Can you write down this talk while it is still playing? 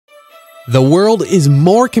The world is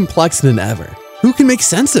more complex than ever. Who can make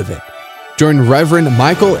sense of it? Join Reverend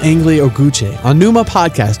Michael Angley Oguche on Numa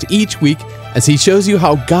Podcast each week as he shows you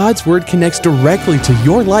how God's Word connects directly to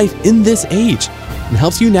your life in this age and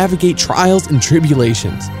helps you navigate trials and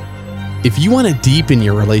tribulations. If you want to deepen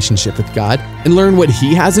your relationship with God and learn what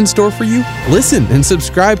He has in store for you, listen and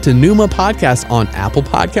subscribe to Numa Podcast on Apple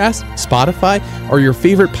Podcasts, Spotify, or your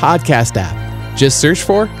favorite podcast app. Just search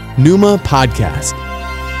for Numa Podcast.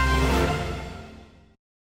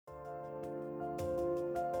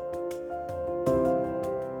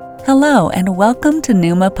 Hello and welcome to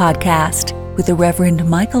Numa Podcast with the Reverend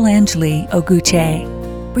Michael Angley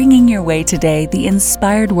Oguche, bringing your way today the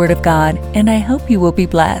inspired Word of God, and I hope you will be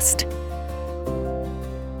blessed.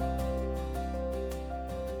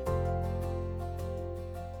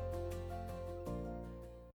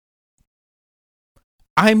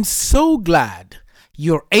 I'm so glad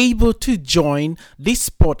you're able to join this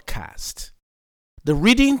podcast. The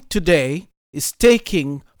reading today is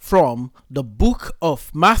taken from the book of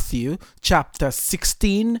Matthew, chapter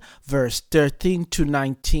 16, verse 13 to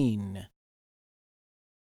 19.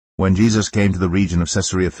 When Jesus came to the region of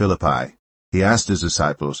Caesarea Philippi, he asked his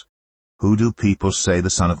disciples, "Who do people say the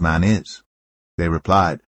Son of Man is?" They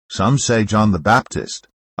replied, "Some say John the Baptist,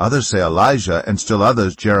 others say Elijah, and still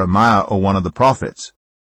others Jeremiah or one of the prophets."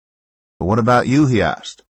 "But what about you?" he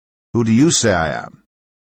asked. "Who do you say I am?"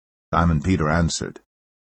 Simon Peter answered,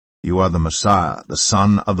 "You are the Messiah, the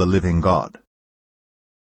Son of the living God."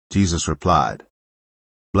 Jesus replied,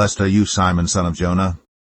 "Blessed are you, Simon, son of Jonah,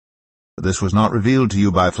 for this was not revealed to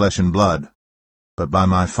you by flesh and blood, but by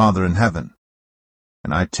my Father in heaven.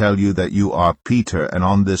 And I tell you that you are Peter, and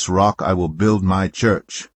on this rock I will build my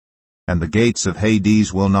church, and the gates of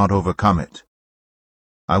Hades will not overcome it.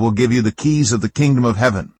 I will give you the keys of the kingdom of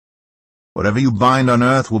heaven. Whatever you bind on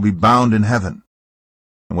earth will be bound in heaven,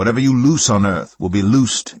 and whatever you loose on earth will be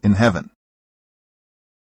loosed in heaven."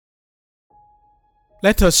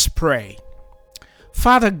 Let us pray.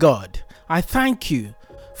 Father God, I thank you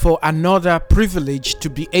for another privilege to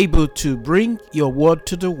be able to bring your word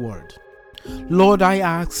to the world. Lord, I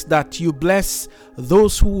ask that you bless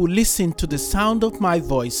those who will listen to the sound of my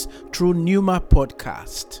voice through Numa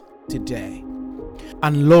Podcast today.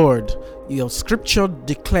 And Lord, your scripture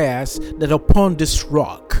declares that upon this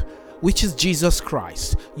rock, which is Jesus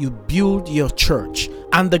Christ, you build your church,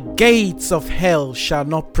 and the gates of hell shall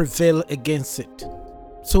not prevail against it.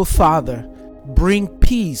 So, Father, bring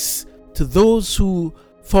peace to those who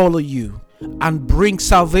follow you, and bring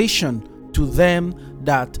salvation to them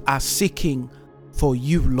that are seeking for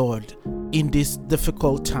you, Lord, in this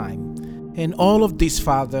difficult time. And all of this,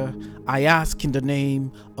 Father, I ask in the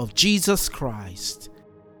name of Jesus Christ.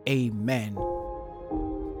 Amen.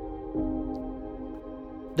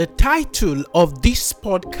 The title of this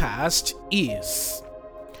podcast is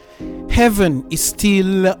Heaven is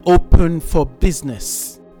Still Open for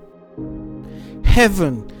Business.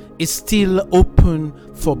 Heaven is still open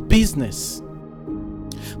for business.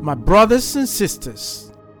 My brothers and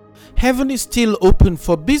sisters, heaven is still open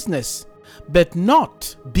for business, but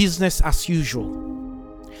not business as usual.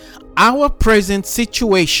 Our present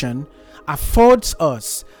situation affords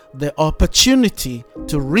us the opportunity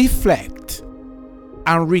to reflect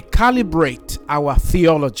and recalibrate our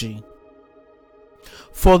theology.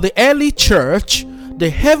 For the early church, the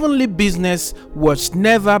heavenly business was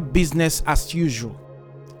never business as usual.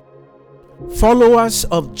 Followers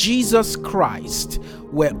of Jesus Christ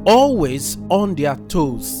were always on their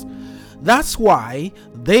toes. That's why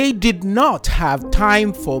they did not have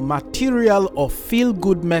time for material or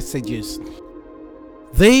feel-good messages.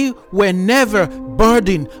 They were never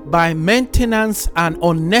burdened by maintenance and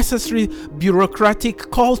unnecessary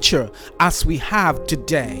bureaucratic culture as we have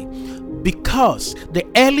today, because the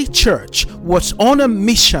early church was on a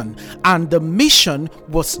mission, and the mission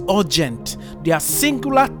was urgent. Their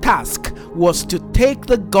singular task was to take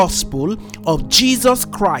the gospel of Jesus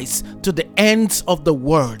Christ to the ends of the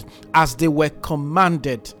world as they were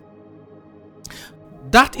commanded.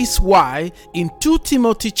 That is why in 2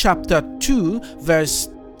 Timothy chapter 2 verse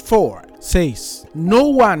 4 says, "No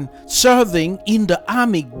one serving in the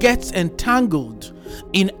army gets entangled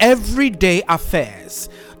in everyday affairs.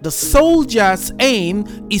 The soldier's aim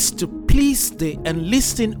is to please the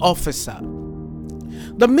enlisting officer."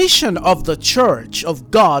 The mission of the Church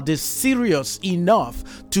of God is serious enough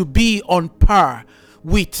to be on par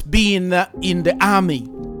with being in the army,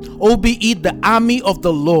 albeit the army of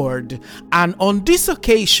the Lord. And on this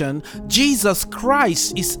occasion, Jesus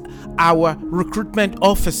Christ is our recruitment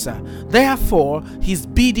officer. Therefore, his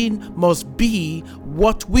bidding must be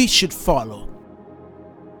what we should follow.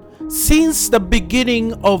 Since the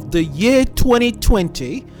beginning of the year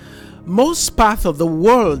 2020, most parts of the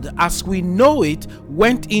world as we know it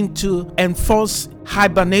went into enforced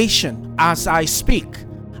hibernation as I speak.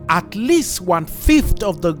 At least 1/5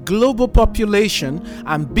 of the global population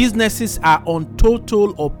and businesses are on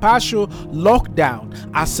total or partial lockdown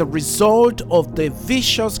as a result of the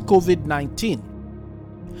vicious COVID-19.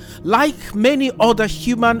 Like many other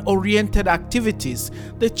human-oriented activities,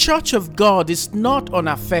 the Church of God is not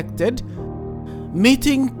unaffected.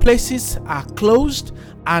 Meeting places are closed,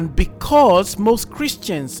 and because most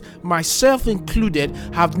Christians, myself included,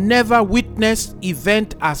 have never witnessed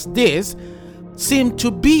event as this, seem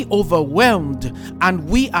to be overwhelmed, and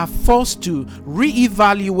we are forced to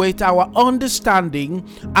reevaluate our understanding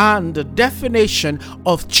and the definition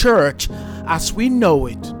of church as we know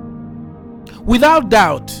it. Without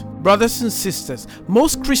doubt, brothers and sisters,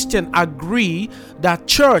 most Christians agree that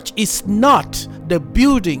church is not the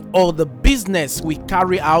building or the business we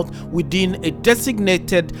carry out within a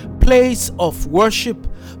designated place of worship,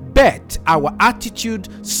 but our attitude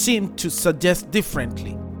seems to suggest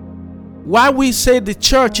differently. While we say the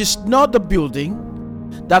church is not the building,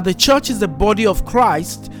 that the church is the body of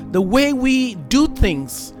Christ, the way we do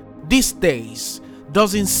things these days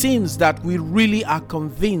doesn't seem that we really are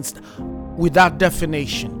convinced with that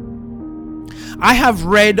definition. I have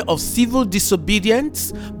read of civil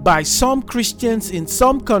disobedience by some Christians in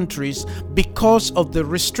some countries because of the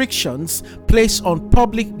restrictions placed on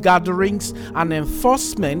public gatherings and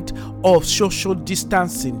enforcement of social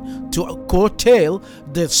distancing to curtail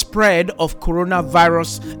the spread of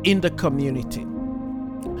coronavirus in the community.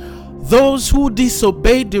 Those who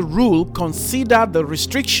disobey the rule consider the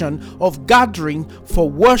restriction of gathering for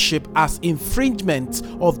worship as infringement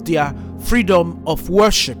of their freedom of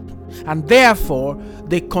worship, and therefore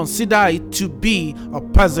they consider it to be a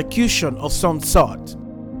persecution of some sort.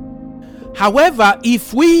 However,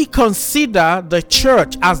 if we consider the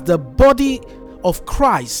church as the body of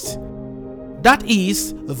Christ, that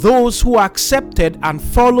is, those who accepted and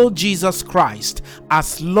followed Jesus Christ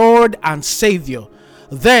as Lord and Savior,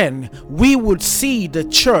 then we would see the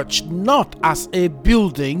church not as a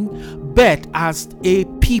building but as a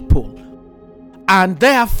people, and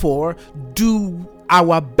therefore do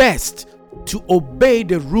our best to obey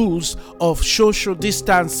the rules of social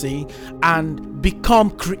distancing and become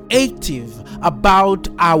creative about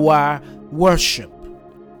our worship.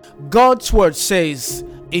 God's word says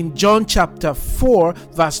in John chapter 4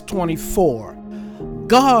 verse 24,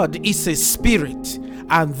 God is a spirit,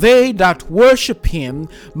 and they that worship him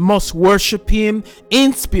must worship him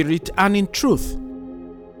in spirit and in truth.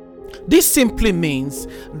 This simply means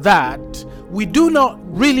that we do not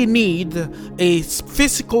really need a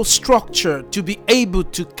physical structure to be able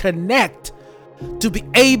to connect, to be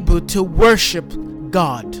able to worship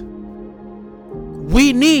God.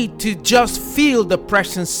 We need to just feel the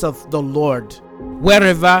presence of the Lord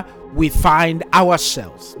wherever we find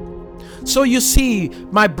ourselves. So you see,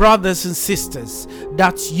 my brothers and sisters,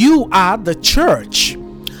 that you are the church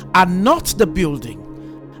and not the building,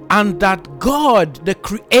 and that God, the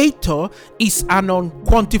Creator, is an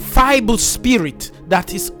unquantifiable spirit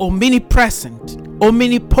that is omnipresent,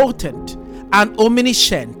 omnipotent, and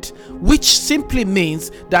omniscient, which simply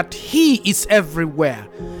means that He is everywhere.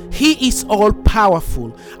 He is all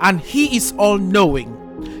powerful and He is all knowing.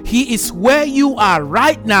 He is where you are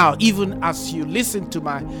right now, even as you listen to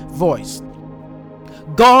my voice.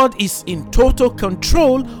 God is in total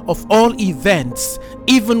control of all events,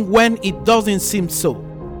 even when it doesn't seem so.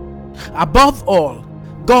 Above all,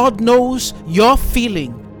 God knows your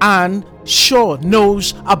feeling and sure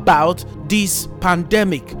knows about this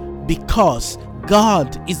pandemic, because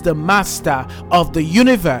God is the master of the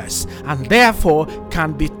universe and therefore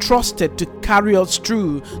can be trusted to carry us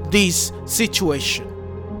through this situation.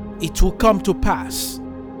 It will come to pass.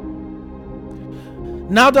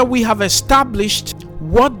 Now that we have established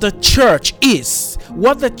what the church is,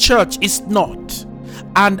 what the church is not,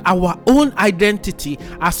 and our own identity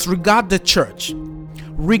as regard the church,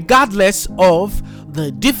 regardless of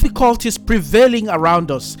the difficulties prevailing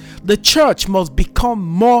around us, the church must become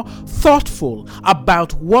more thoughtful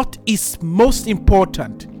about what is most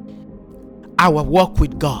important: our walk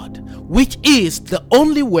with God, which is the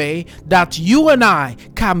only way that you and I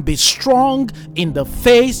can be strong in the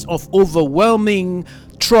face of overwhelming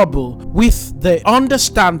trouble, with the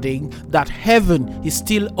understanding that heaven is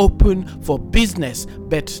still open for business,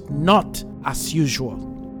 but not as usual.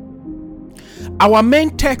 Our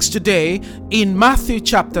main text today in Matthew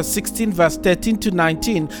chapter 16 verse 13 to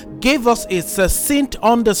 19 gave us a succinct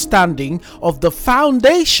understanding of the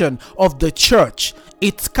foundation of the church,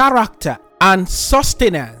 its character and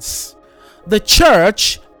sustenance. The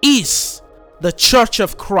church is the church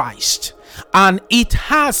of Christ, and it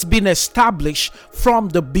has been established from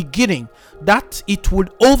the beginning that it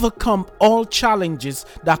would overcome all challenges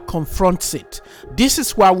that confronts it. This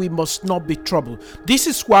is why we must not be troubled. This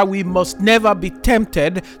is why we must never be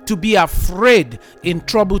tempted to be afraid in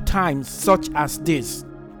troubled times such as this.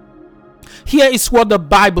 Here is what the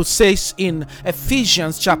Bible says in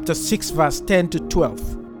Ephesians chapter 6 verse 10 to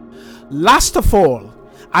 12. Last of all,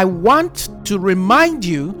 I want to remind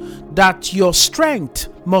you that your strength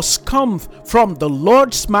must come from the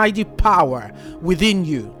Lord's mighty power within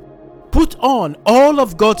you. Put on all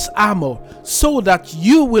of God's armor so that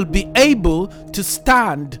you will be able to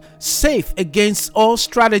stand safe against all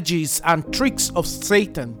strategies and tricks of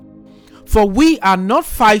Satan. For we are not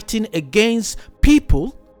fighting against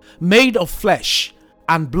people made of flesh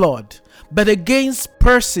and blood, but against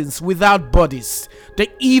persons without bodies, the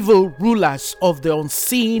evil rulers of the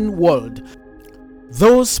unseen world,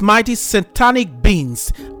 those mighty satanic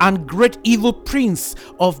beings and great evil prince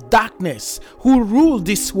of darkness who rule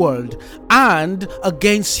this world, and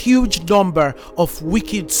against huge number of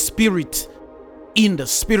wicked spirits in the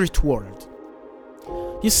spirit world.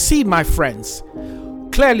 You see, my friends,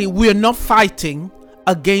 clearly we are not fighting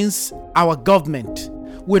against our government.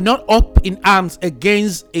 We're not up in arms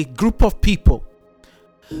against a group of people,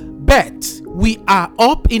 but we are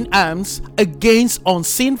up in arms against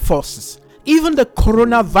unseen forces. Even the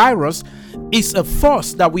coronavirus is a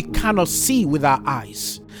force that we cannot see with our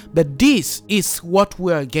eyes, but this is what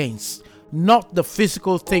we're against, not the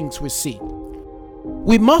physical things we see.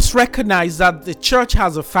 We must recognize that the church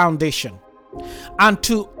has a foundation, and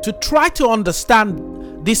to try to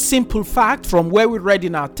understand this simple fact from where we read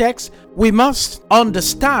in our text, we must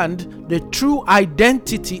understand the true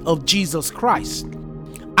identity of Jesus Christ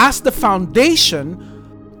as the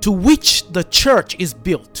foundation to which the church is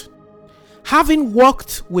built. Having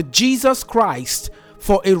walked with Jesus Christ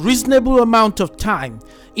for a reasonable amount of time,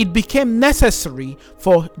 it became necessary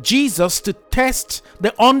for Jesus to test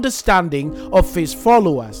the understanding of his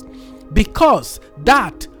followers, because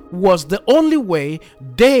that was the only way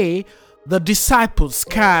they, the disciples,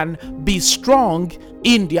 can be strong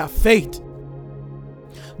in their faith.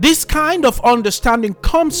 This kind of understanding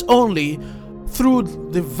comes only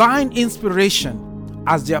through divine inspiration,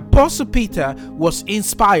 as the Apostle Peter was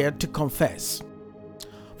inspired to confess.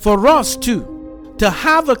 For us too, to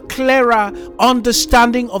have a clearer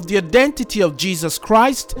understanding of the identity of Jesus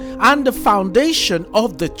Christ and the foundation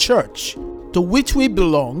of the church to which we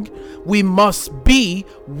belong, we must be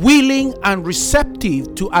willing and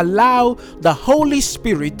receptive to allow the Holy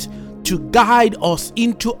Spirit to guide us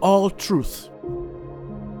into all truth.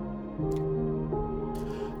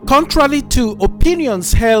 Contrary to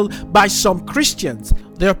opinions held by some Christians,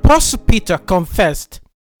 the Apostle Peter confessed.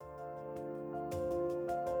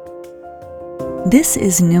 This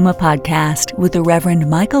is Numa Podcast with the Reverend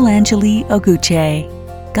Michael Angeli Oguche.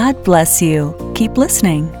 God bless you. Keep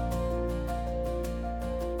listening.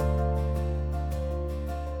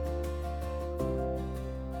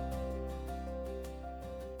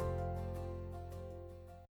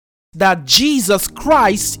 That Jesus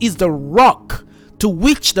Christ is the rock to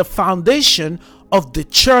which the foundation of the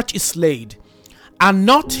church is laid, and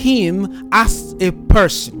not him as a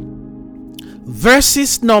person.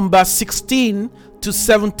 Verses number 16 to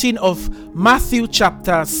 17 of Matthew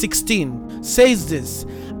chapter 16 says this: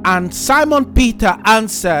 And Simon Peter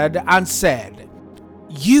answered and said,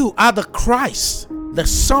 You are the Christ, the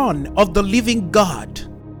Son of the living God.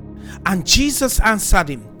 And Jesus answered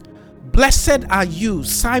him, Blessed are you,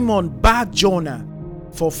 Simon Bar-Jonah,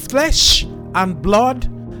 for flesh and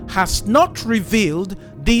blood has not revealed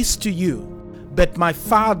this to you, but my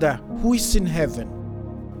Father who is in heaven.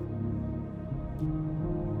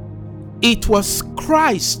 It was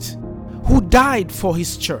Christ who died for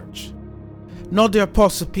his church, not the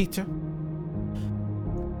Apostle Peter.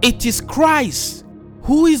 It is Christ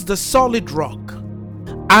who is the solid rock,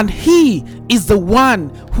 and he is the one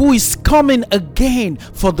who is coming again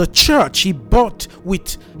for the church he bought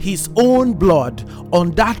with his own blood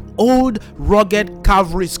on that old rugged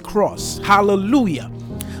Calvary's cross. Hallelujah.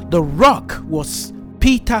 The rock was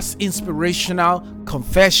Peter's inspirational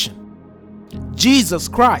confession. Jesus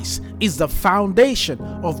Christ is the foundation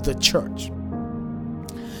of the church.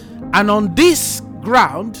 And on this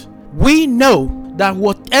ground, we know that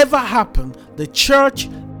whatever happened, the church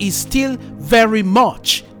is still very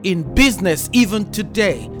much in business even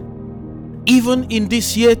today, even in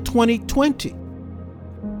this year 2020.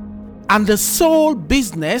 And the sole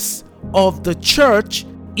business of the church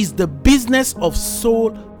is the business of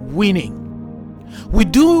soul winning. We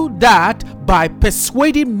do that by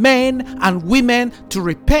persuading men and women to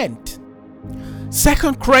repent.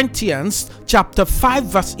 2 Corinthians chapter 5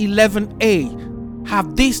 verse 11a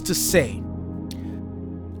have this to say: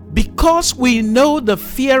 because we know the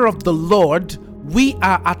fear of the Lord, we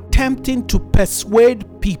are attempting to persuade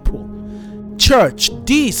people. Church,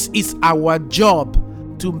 this is our job,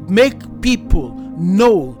 to make people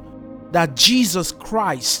know that Jesus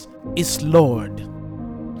Christ is Lord.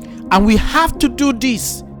 And we have to do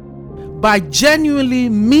this by genuinely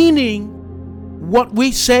meaning what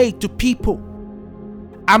we say to people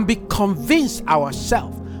and be convinced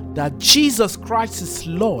ourselves that Jesus Christ is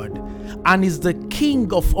Lord and is the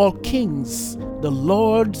King of all kings, the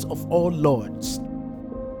Lord of all lords.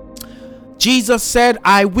 Jesus said,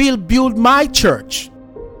 I will build my church.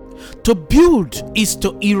 To build is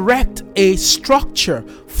to erect a structure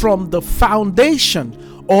from the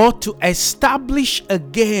foundation or to establish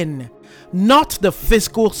again, not the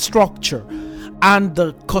physical structure and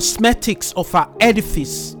the cosmetics of our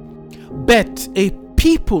edifice, but a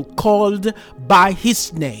people called by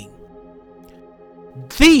his name.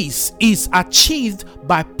 This is achieved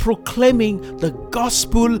by proclaiming the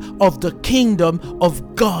gospel of the kingdom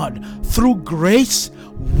of God through grace,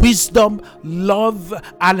 wisdom, love,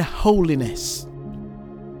 and holiness.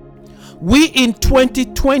 We in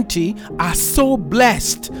 2020 are so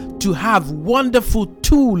blessed to have a wonderful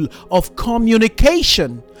tool of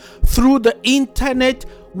communication through the internet,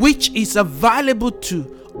 which is available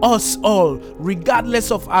to us all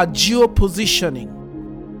regardless of our geopositioning.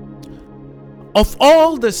 Of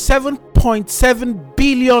all the 7.7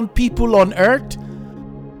 billion people on earth,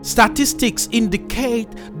 statistics indicate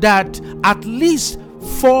that at least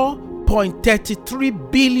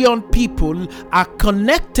 4.33 billion people are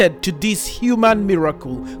connected to this human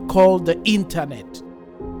miracle called the internet.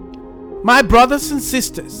 My brothers and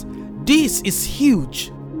sisters, this is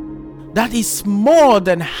huge. That is more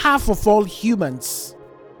than half of all humans.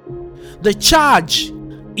 The charge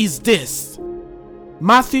is this: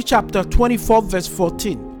 Matthew chapter 24 verse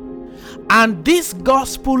 14. And this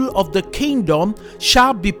gospel of the kingdom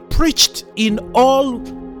shall be preached in all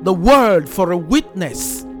the world for a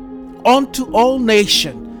witness unto all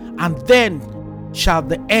nations, and then shall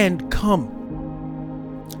the end come.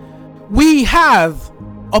 We have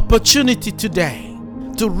opportunity today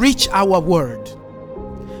to reach our world.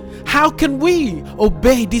 How can we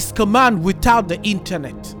obey this command without the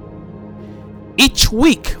internet? Each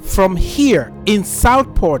week from here in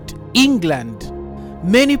Southport, England,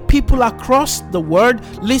 many people across the world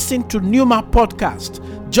listen to Numa podcast,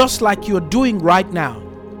 just like you're doing right now.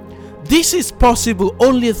 This is possible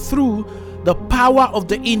only through the power of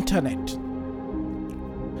the internet.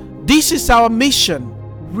 This is our mission,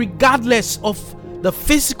 regardless of the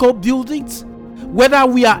physical buildings, whether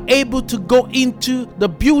we are able to go into the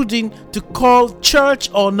building to call church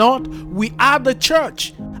or not. We are the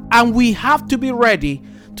church, and we have to be ready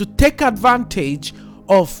to take advantage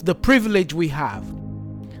of the privilege we have.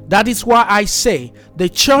 That is why I say the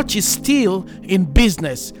church is still in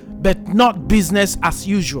business, but not business as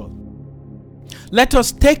usual. Let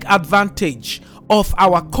us take advantage of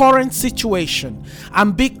our current situation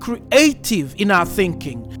and be creative in our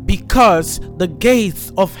thinking, because the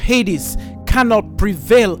gates of Hades cannot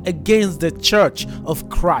prevail against the church of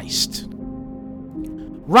Christ.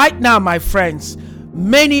 Right now, my friends,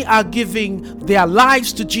 many are giving their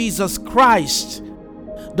lives to Jesus Christ.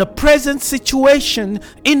 The present situation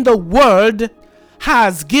in the world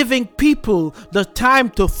has given people the time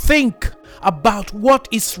to think about what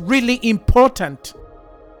is really important.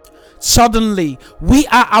 Suddenly, we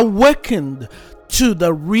are awakened to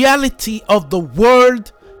the reality of the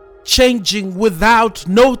world changing without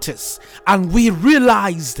notice, and we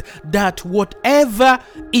realized that whatever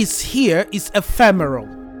is here is ephemeral.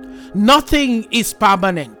 Nothing is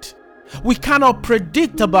permanent. We cannot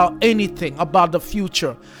predict about anything about the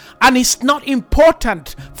future, and it's not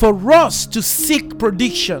important for us to seek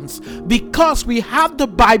predictions because we have the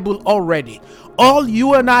Bible already. All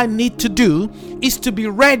you and I need to do is to be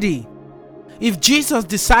ready. If Jesus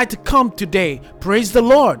decides to come today, praise the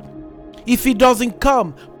Lord. If he doesn't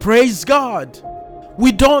come, praise God.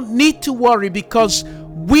 We don't need to worry, because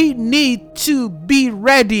we need to be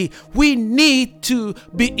ready. We need to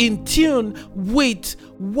be in tune with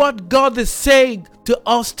what God is saying to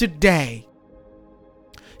us today.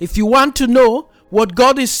 If you want to know what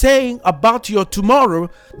God is saying about your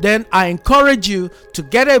tomorrow, then I encourage you to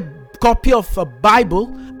get a copy of a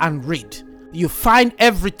Bible and read. You find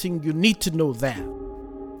everything you need to know there.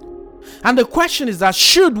 And the question is that,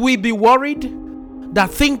 should we be worried that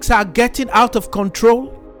things are getting out of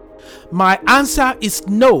control? My answer is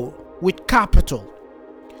no. with capital.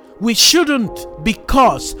 We shouldn't,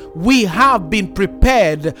 because we have been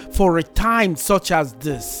prepared for a time such as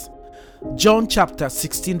this. John chapter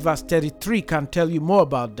 16 verse 33 can tell you more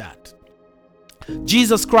about that.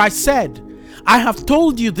 Jesus Christ said, I have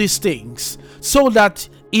told you these things so that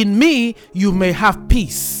in me you may have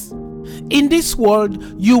peace. In this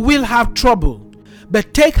world you will have trouble,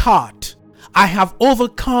 but take heart, I have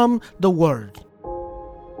overcome the world.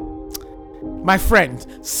 My friend,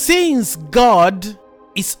 since God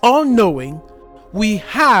is all-knowing, we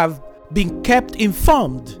have been kept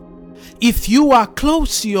informed. If you are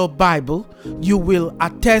close to your Bible, you will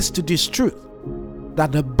attest to this truth,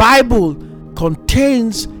 that the Bible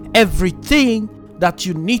contains everything that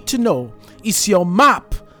you need to know. It's your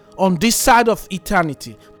map on this side of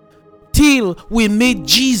eternity, till we meet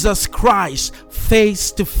Jesus Christ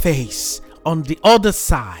face to face on the other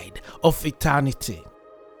side of eternity.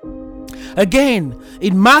 Again,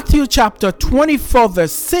 in Matthew chapter 24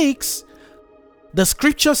 verse 6, the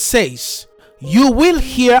scripture says, you will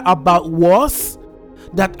hear about wars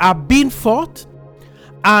that are being fought,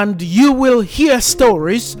 and you will hear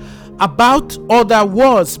stories about other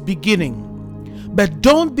wars beginning. But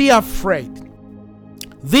don't be afraid.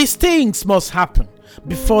 These things must happen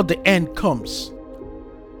before the end comes.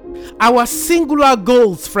 Our singular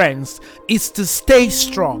goal, friends, is to stay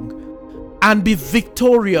strong and be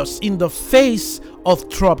victorious in the face of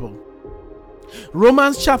trouble.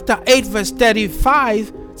 Romans chapter 8 verse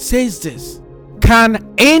 35 says this: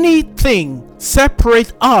 can anything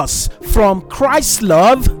separate us from Christ's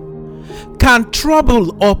love? Can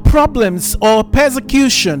trouble or problems or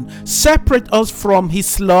persecution separate us from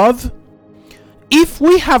His love? If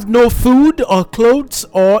we have no food or clothes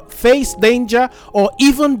or face danger or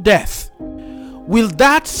even death, will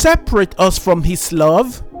that separate us from His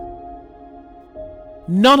love?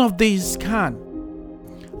 None of these can.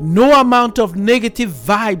 No amount of negative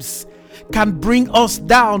vibes can bring us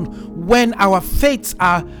down when our faiths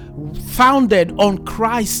are founded on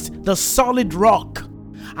Christ, the solid rock,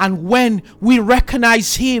 and when we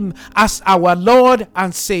recognize Him as our Lord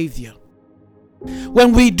and Savior.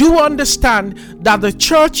 When we do understand that the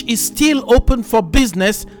church is still open for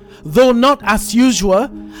business, though not as usual,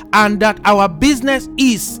 and that our business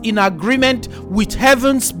is in agreement with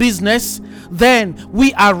heaven's business, then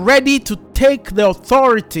we are ready to take the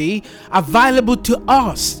authority available to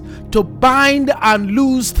us to bind and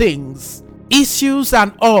loose things, issues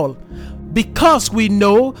and all, because we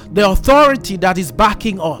know the authority that is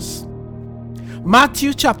backing us.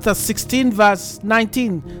 Matthew chapter 16 verse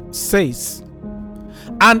 19 says,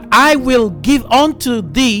 and I will give unto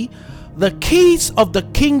thee the keys of the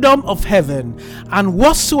kingdom of heaven, and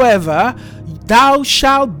whatsoever thou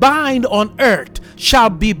shalt bind on earth shall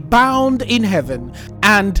be bound in heaven,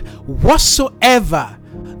 and whatsoever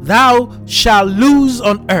thou shalt loose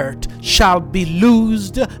on earth shall be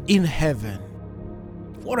loosed in heaven.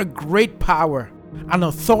 What a great power and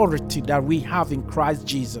authority that we have in Christ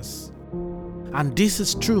Jesus. And this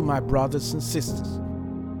is true, my brothers and sisters.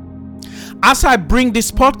 As I bring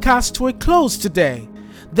this podcast to a close today,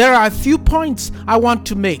 there are a few points I want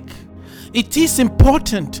to make. It is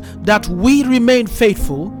important that we remain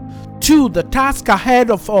faithful to the task ahead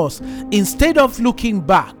of us instead of looking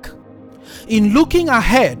back. In looking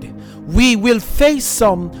ahead, we will face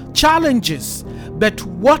some challenges, but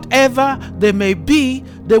whatever they may be,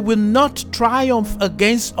 they will not triumph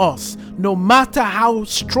against us, no matter how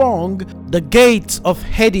strong the gates of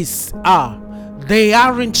Hades are. They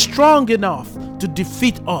aren't strong enough to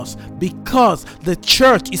defeat us, because the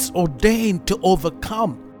church is ordained to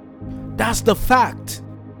overcome. That's the fact.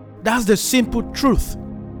 That's the simple truth.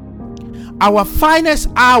 Our finest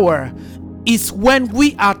hour is when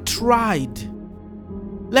we are tried.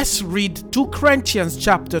 Let's read 2 Corinthians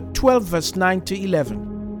chapter 12 verse 9 to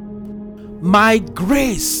 11. My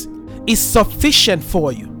grace is sufficient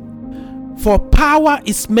for you, for power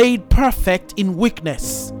is made perfect in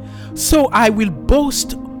weakness. So I will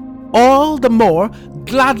boast all the more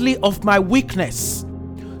gladly of my weakness,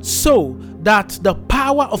 so that the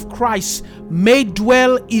power of Christ may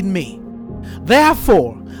dwell in me.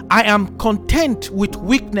 Therefore, I am content with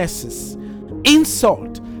weaknesses,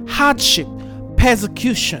 insult, hardship,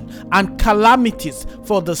 persecution, and calamities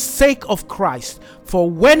for the sake of Christ. For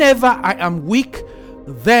whenever I am weak,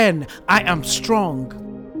 then I am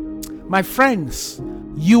strong. My friends,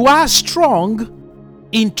 you are strong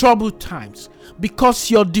in troubled times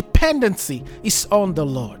because your dependency is on the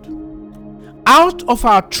Lord. Out of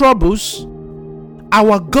our troubles,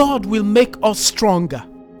 our God will make us stronger.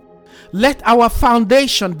 Let our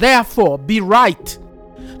foundation therefore be right.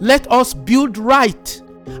 Let us build right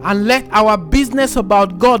and let our business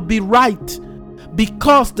about God be right,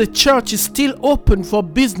 because the church is still open for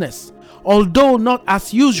business, although not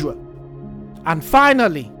as usual. And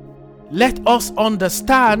finally, let us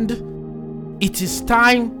understand it is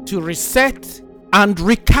time to reset and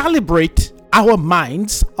recalibrate our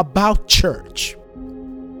minds about church.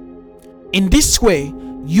 In this way,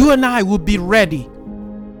 you and I will be ready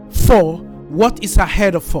for what is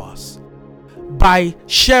ahead of us by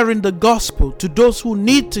sharing the gospel to those who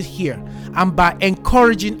need to hear, and by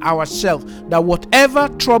encouraging ourselves that whatever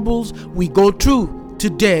troubles we go through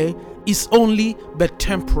today is only but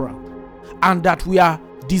temporal, and that we are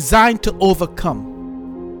designed to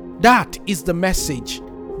overcome. That is the message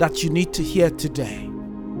that you need to hear today.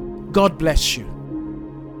 God bless you.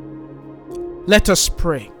 Let us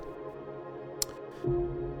pray.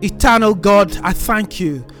 Eternal God, I thank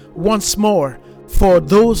you once more for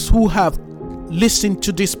those who have listened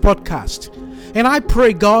to this podcast. And I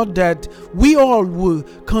pray, God, that we all will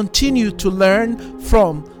continue to learn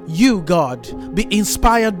from you, God, be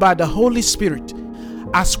inspired by the Holy Spirit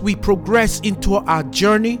as we progress into our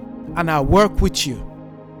journey and our work with you.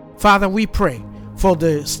 Father, we pray for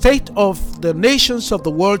the state of the nations of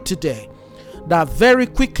the world today, that very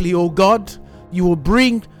quickly, oh God, you will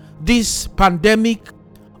bring this pandemic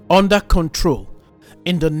under control.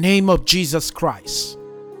 In the name of Jesus Christ.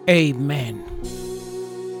 Amen.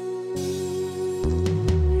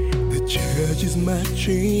 The church is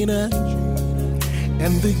marching on,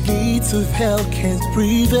 and the gates of hell can't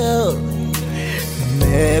prevail. No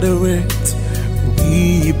matter what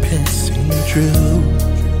we passing through,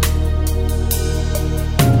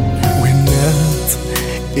 we're not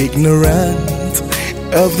ignorant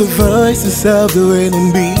of the voices of the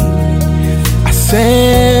enemy.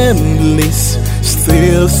 Assemblies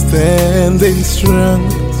still standing strong.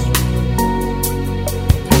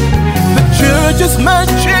 The church is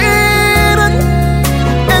marching on,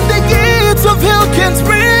 and the gates of hell can't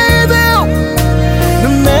prevail. No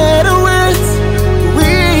matter what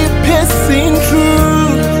we're passing through,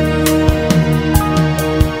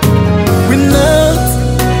 we're not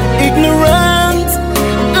ignorant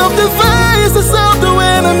of the voices of the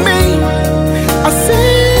enemy.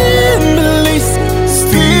 Assemblies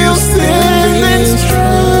still standing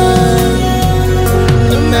strong.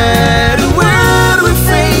 No matter what we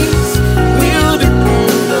face, we'll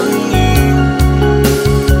depend on you.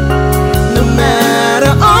 No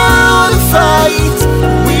matter all the fights,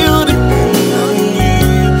 we'll depend on you,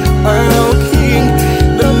 our King.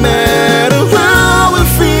 No matter how we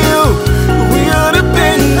feel, we'll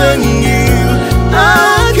depend on you,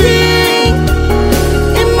 our King.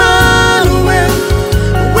 Emmanuel,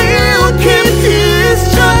 we'll keep His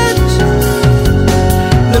church.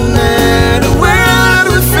 No matter what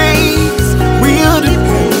we face, we'll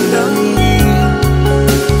depend on you.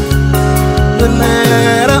 No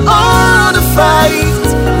matter all the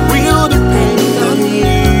fights, we'll depend on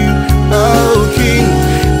you, oh King.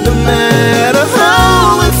 No matter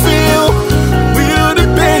how we feel, we'll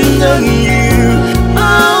depend on you,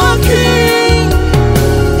 oh King.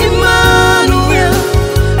 Emmanuel,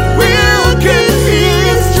 we'll keep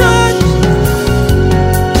His church.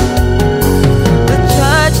 The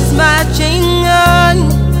church is marching on,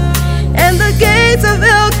 and the gates of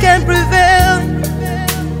hell can't prevail.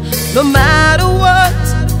 No matter what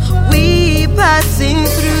we passing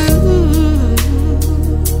through,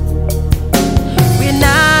 we're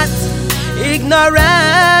not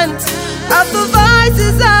ignorant of the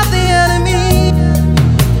voices of the enemy.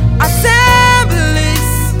 Assemblies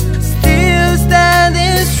still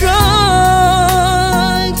standing strong.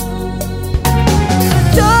 The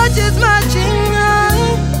church is marching on,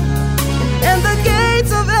 and the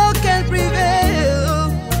gates of hell can't prevail.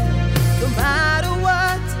 No matter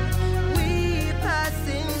what we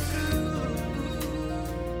passing through.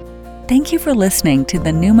 Thank you for listening to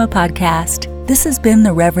the Pneuma Podcast. This has been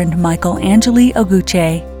the Reverend Michael Angeli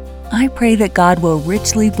Oguche. I pray that God will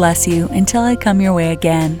richly bless you until I come your way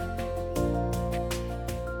again.